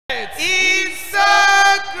It's so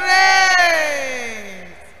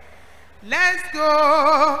great. Let's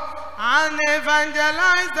go and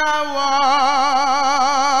evangelize the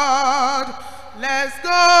world. Let's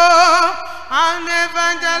go and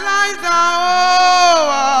evangelize the whole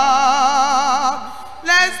world.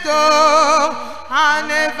 Let's go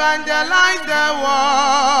and evangelize the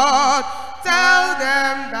world. Tell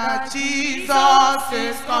them that Jesus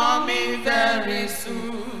is coming very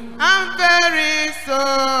soon. And very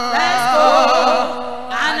soon. Let's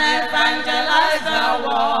go and evangelize the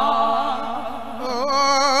world.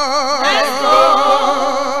 Let's go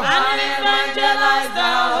and evangelize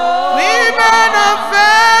the whole women of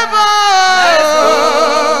favor. Let's go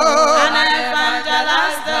and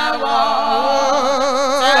evangelize the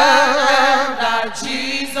world. Tell them that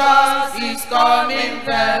Jesus is coming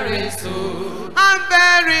very soon. And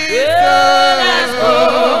very soon. Let's go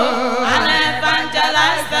and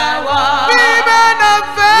evangelize the world. Women of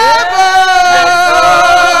favor. Let's go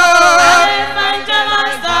and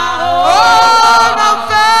evangelize the whole of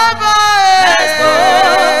favor. Let's go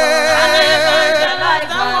and evangelize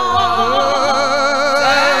the world.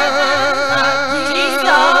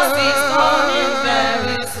 Jesus is coming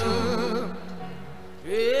very soon.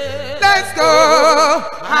 Let's go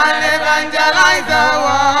and evangelize the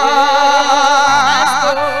world.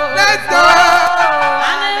 Let's go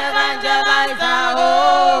and evangelize the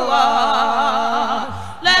whole world.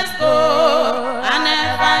 Let's go and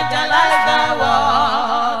evangelize the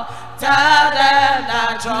world. Tell them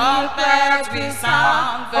that trumpet will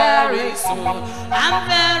sound very soon. And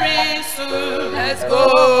very soon, let's go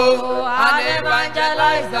and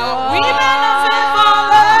evangelize the world. Women of favor,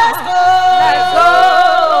 let's go. Let's go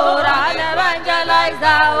and evangelize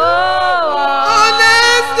the whole world. Oh,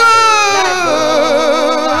 let's go. Let's go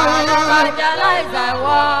and evangelize the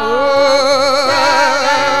world.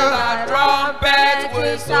 The trumpet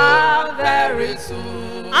will sound very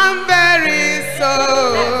soon. I'm very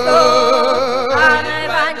soon. Let's go and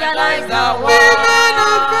evangelize the world. Women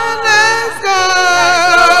of favor, let's go.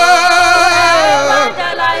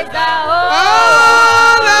 Evangelize the whole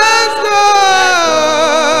Oh, let's go.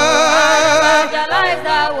 evangelize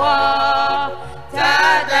the world.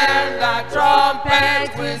 Tell them the trumpet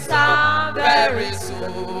will sound very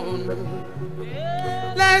soon.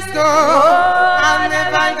 Let's go and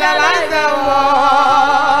evangelize the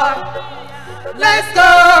world. Let's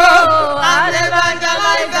go and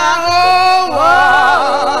evangelize the whole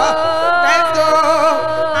world. Let's go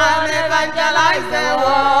and evangelize the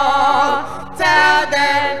world. Tell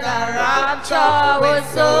them the rapture will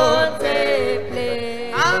soon take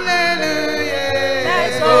place. Hallelujah.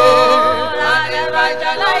 Let's go and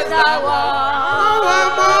evangelize the world. Oh,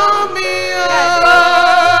 mommy, Let's go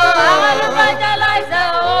and evangelize the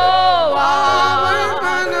whole world.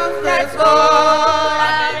 Let's go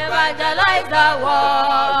and evangelize the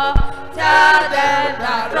world. Tell them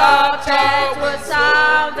the trumpet will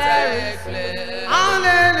sound very clear.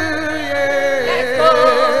 Hallelujah. Let's go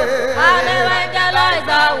and evangelize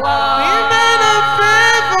the world. Women of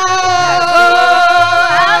favor. Let's go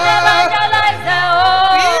and evangelize the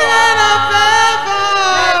world. Women of favor.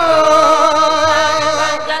 Let's go and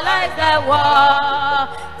evangelize the world.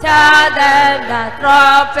 Tell them the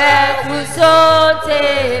trumpet will soon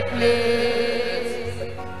take place.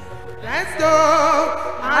 Let's go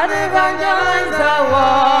and evangelize the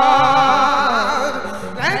world.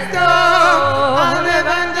 Let's go and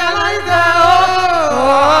evangelize the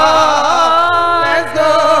world. Let's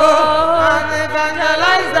go and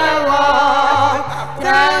evangelize the world.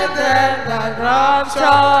 Tell them the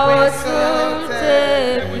rapture will soon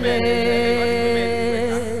take place.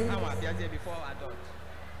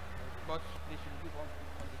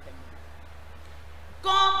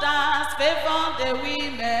 God has favored the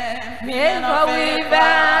women. Favor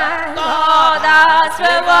women, God has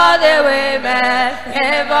favored the women,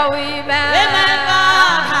 favor women.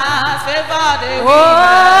 God has favored the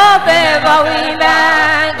Oh, favor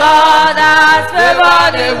women, God has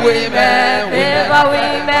favored the women, favor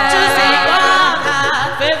women. God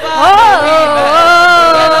has favored Oh,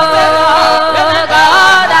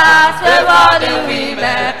 God has favored the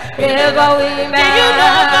women, favor women. Do you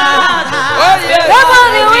know God has Favor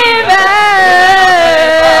the women,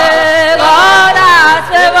 God has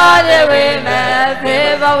favored the women,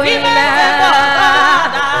 favor women.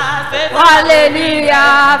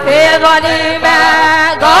 Hallelujah, favor the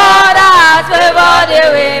women, God has favored the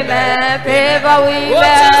women, favor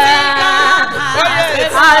women.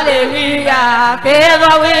 Hallelujah,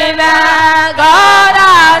 favor women, God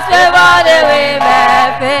has favored the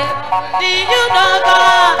women, Do you know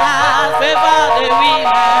God has favored the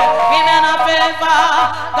women? Women of favor,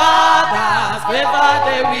 God has favored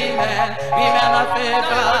the women, women of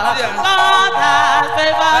favor. God has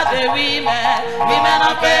favored the women, women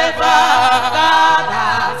of favor. God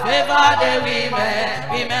has favored the women,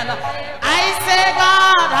 women of favor. I say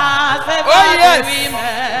God has favored the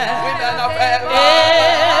women, women of favor.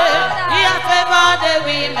 He has favored the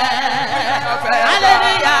women.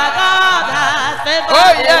 Hallelujah, God has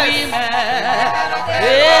favored the women.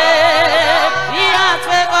 He has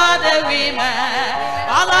favored the women.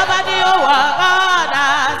 All over the world, God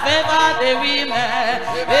has favored the women.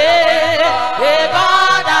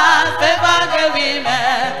 God has favored the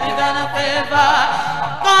women. Women of favor.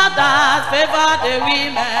 God has favored the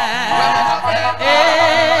women.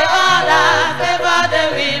 God has favored the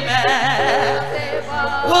women.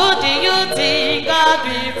 Who do you think God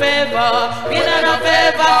will favor? Women of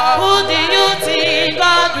favor. Who do you think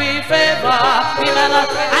God will favor? Women of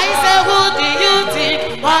favor. I say, who do you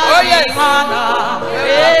think God will honor?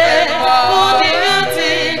 Who do you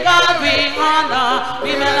think God will honor?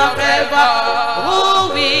 Women of favor. Who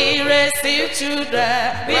will receive children?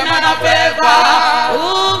 Women of favor.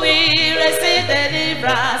 Who will receive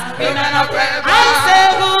deliverance? Women of favor. I say,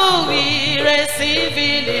 who will receive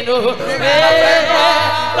healing? God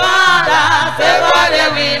has favored the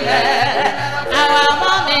women. Our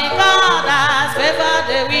mommy, God has favored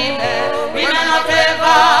the women. Women of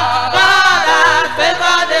favor. God has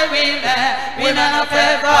favored the women. Women of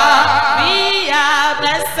favor. We are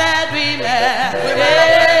blessed women.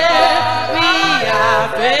 We are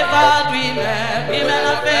favored women. Women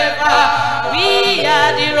of favor. We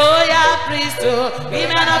are the royal priesthood.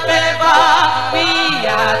 Women of favor. We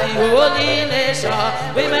are the holy nation.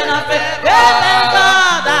 Women of favor.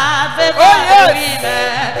 God has favored the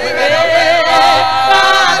women.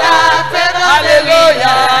 God has favored the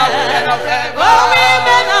women. Oh,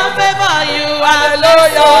 women of favor, you are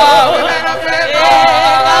Lord. God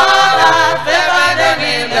has favored the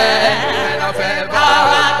women.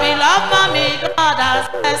 Our beloved mommy, God has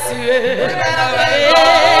blessed you.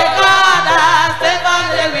 God has favored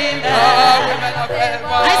the women.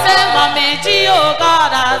 I say, mommy, Gio,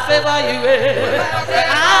 God has favored you.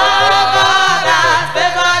 God has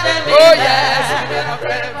favored the women. Oh, yes.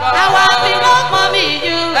 Our beloved mommy,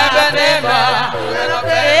 you are favored.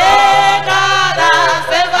 God has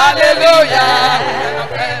favored the women.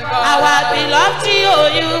 Our beloved Gio,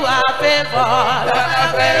 you are favored.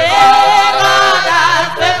 God has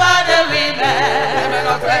favored the women.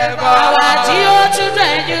 Our Gio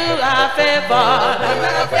children, you are favored.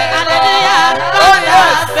 Hallelujah. God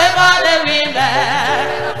has favored the women.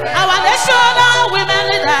 Our national women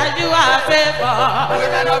leader, you are favored.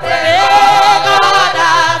 God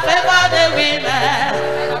has favored the women.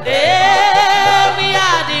 We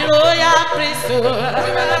are the royal priesthood.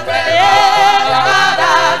 God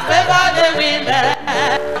has favored the women.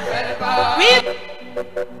 We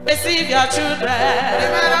receive your children.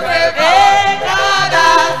 God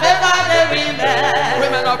has favored the women.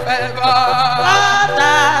 Women of favor. God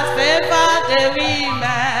has favored the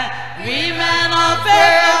women. Women of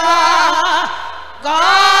favor.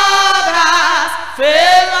 God has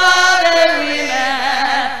favored the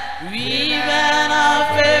women. Women of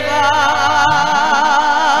favor.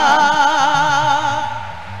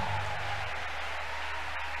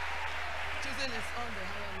 Choosing is on the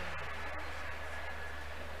higher level.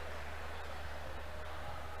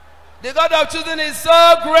 The God of choosing is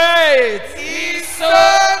so great. He's so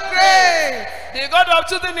great. The God of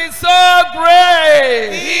choosing is so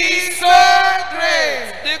great. He's so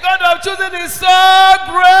great. The God of choosing is so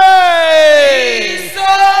great. He's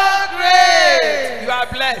so great. You are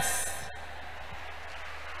blessed.